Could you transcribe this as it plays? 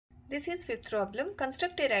This is fifth problem.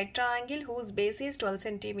 Construct a right triangle whose base is 12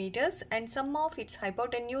 centimeters and sum of its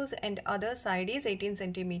hypotenuse and other side is 18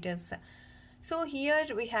 centimeters. So here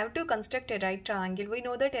we have to construct a right triangle. We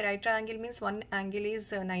know that a right triangle means one angle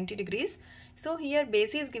is 90 degrees. So here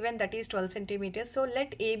base is given, that is 12 centimeters. So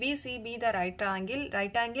let ABC be the right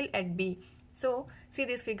angle at B. So see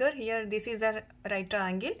this figure here, this is a right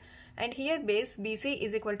triangle and here base BC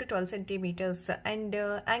is equal to 12 centimeters and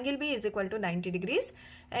angle B is equal to 90 degrees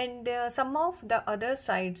and sum of the other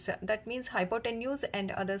sides, that means hypotenuse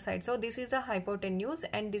and other side. So this is the hypotenuse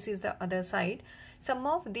and this is the other side. Sum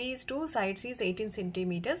of these two sides is 18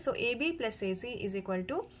 centimeters. So AB plus AC is equal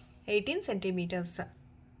to 18 centimeters.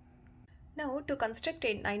 Now to construct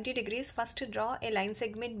a 90 degrees, first draw a line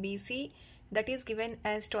segment BC that is given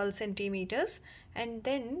as 12 centimeters and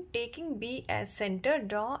then taking B as center,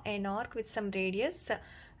 draw an arc with some radius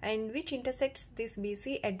and which intersects this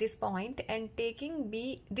BC at this point, and taking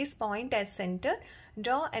this point as center,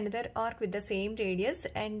 draw another arc with the same radius,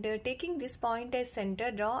 and taking this point as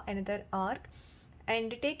center, draw another arc,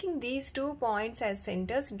 and taking these 2 points as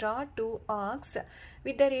centers, draw 2 arcs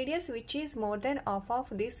with the radius which is more than half of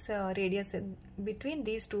this radius between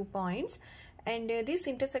these 2 points, and this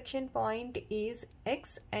intersection point is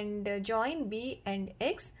X, and join B and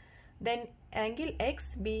X, then angle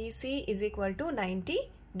XBC is equal to 90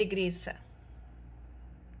 degrees.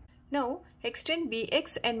 Now extend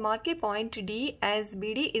BX and mark a point D as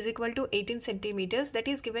BD is equal to 18 centimeters, that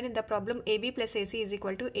is given in the problem AB plus AC is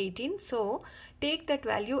equal to 18. So take that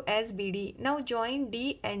value as BD. Now join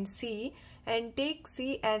D and C and take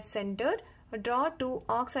C as center, draw 2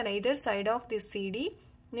 arcs on either side of this CD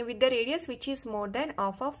with the radius which is more than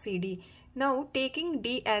half of CD. Now taking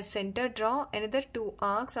D as center, draw another 2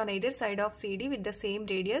 arcs on either side of CD with the same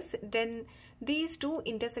radius. Then these 2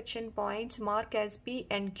 intersection points mark as P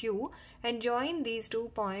and Q and join these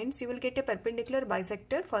 2 points. You will get a perpendicular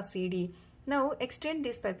bisector for CD. Now extend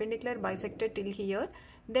this perpendicular bisector till here.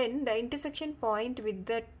 Then the intersection point with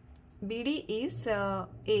the BD is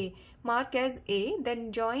A. Mark as A.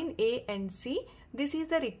 Then join A and C. This is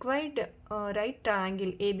the required right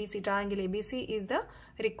triangle ABC. Triangle ABC is the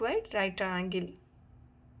required right triangle.